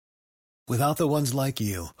Without the ones like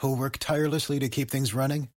you, who work tirelessly to keep things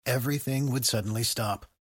running, everything would suddenly stop.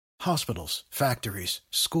 Hospitals, factories,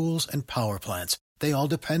 schools, and power plants, they all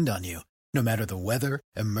depend on you. No matter the weather,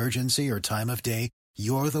 emergency, or time of day,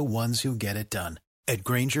 you're the ones who get it done. At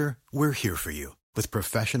Grainger, we're here for you with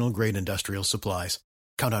professional-grade industrial supplies.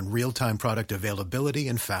 Count on real-time product availability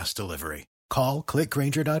and fast delivery. Call, click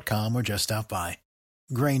Grainger.com, or just stop by.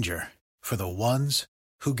 Grainger, for the ones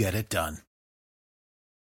who get it done.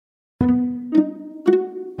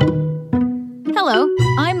 Hello,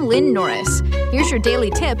 I'm Lynn Norris. Here's your daily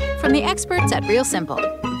tip from the experts at Real Simple.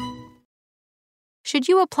 Should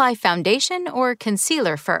you apply foundation or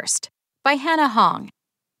concealer first? By Hannah Hong.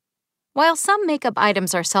 While some makeup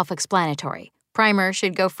items are self-explanatory, primer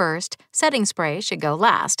should go first, setting spray should go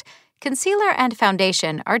last, concealer and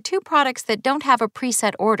foundation are two products that don't have a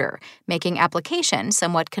preset order, making application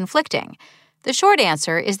somewhat conflicting. The short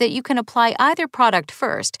answer is that you can apply either product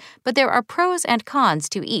first, but there are pros and cons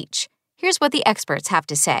to each. Here's what the experts have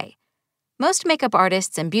to say. Most makeup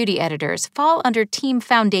artists and beauty editors fall under Team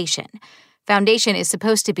Foundation. Foundation is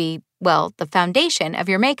supposed to be, well, the foundation of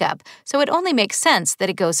your makeup, so it only makes sense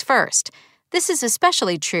that it goes first. This is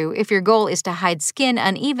especially true if your goal is to hide skin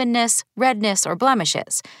unevenness, redness, or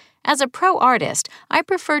blemishes. As a pro artist, I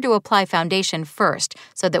prefer to apply foundation first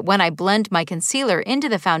so that when I blend my concealer into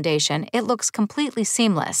the foundation, it looks completely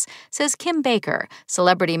seamless, says Kim Baker,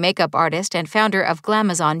 celebrity makeup artist and founder of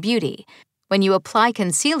Glamazon Beauty. When you apply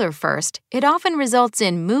concealer first, it often results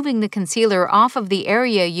in moving the concealer off of the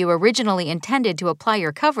area you originally intended to apply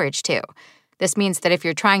your coverage to. This means that if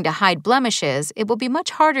you're trying to hide blemishes, it will be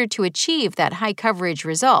much harder to achieve that high coverage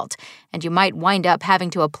result, and you might wind up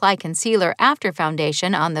having to apply concealer after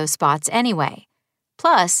foundation on those spots anyway.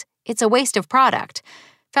 Plus, it's a waste of product.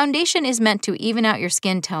 Foundation is meant to even out your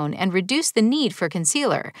skin tone and reduce the need for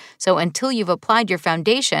concealer, so until you've applied your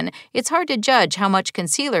foundation, it's hard to judge how much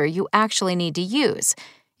concealer you actually need to use.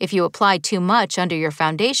 If you apply too much under your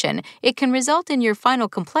foundation, it can result in your final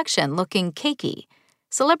complexion looking cakey.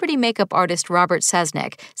 Celebrity makeup artist Robert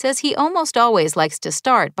Sesnick says he almost always likes to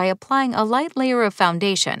start by applying a light layer of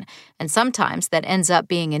foundation, and sometimes that ends up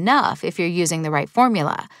being enough if you're using the right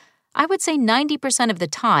formula. I would say 90% of the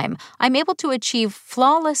time, I'm able to achieve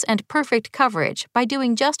flawless and perfect coverage by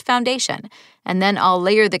doing just foundation, and then I'll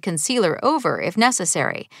layer the concealer over if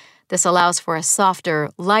necessary. This allows for a softer,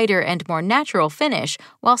 lighter, and more natural finish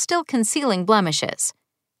while still concealing blemishes.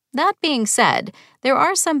 That being said, there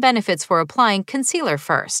are some benefits for applying concealer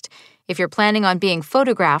first. If you're planning on being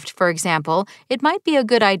photographed, for example, it might be a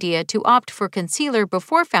good idea to opt for concealer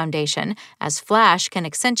before foundation, as flash can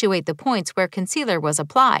accentuate the points where concealer was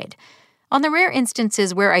applied. On the rare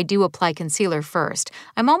instances where I do apply concealer first,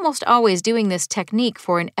 I'm almost always doing this technique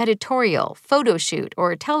for an editorial, photo shoot,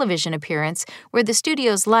 or television appearance where the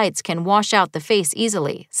studio's lights can wash out the face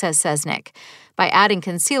easily, says Sesnick. By adding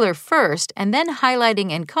concealer first and then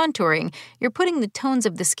highlighting and contouring, you're putting the tones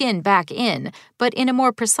of the skin back in, but in a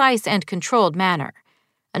more precise and controlled manner.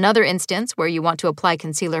 Another instance where you want to apply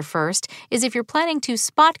concealer first is if you're planning to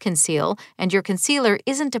spot conceal and your concealer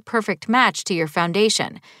isn't a perfect match to your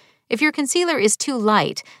foundation. If your concealer is too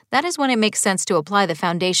light, that is when it makes sense to apply the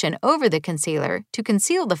foundation over the concealer to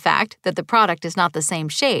conceal the fact that the product is not the same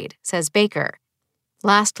shade, says Baker.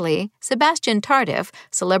 Lastly, Sebastian Tardif,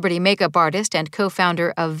 celebrity makeup artist and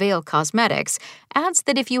co-founder of Veil Cosmetics, adds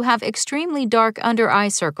that if you have extremely dark under-eye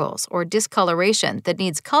circles or discoloration that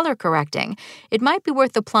needs color correcting, it might be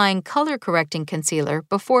worth applying color-correcting concealer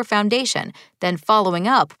before foundation, then following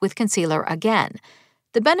up with concealer again.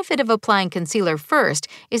 The benefit of applying concealer first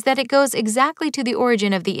is that it goes exactly to the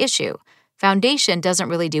origin of the issue. Foundation doesn't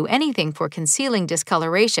really do anything for concealing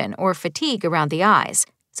discoloration or fatigue around the eyes,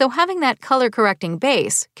 so having that color-correcting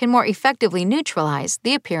base can more effectively neutralize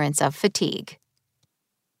the appearance of fatigue.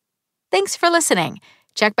 Thanks for listening.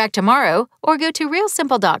 Check back tomorrow or go to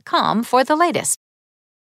realsimple.com for the latest.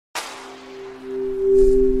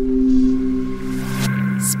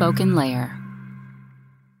 Spoken Layer.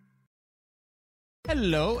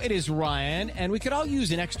 Hello, it is Ryan, and we could all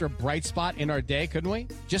use an extra bright spot in our day, couldn't we?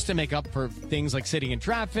 Just to make up for things like sitting in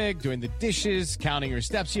traffic, doing the dishes, counting your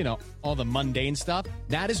steps, all the mundane stuff.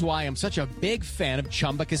 That is why I'm such a big fan of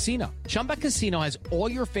Chumba Casino. Chumba Casino has all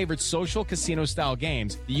your favorite social casino-style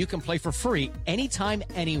games that you can play for free anytime,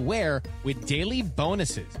 anywhere with daily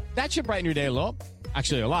bonuses. That should brighten your day a little.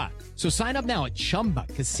 Actually, a lot. So sign up now at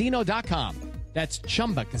ChumbaCasino.com. That's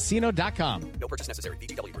ChumbaCasino.com. No purchase necessary.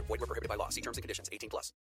 VGW Group. Void where prohibited by law. See terms and conditions. 18+.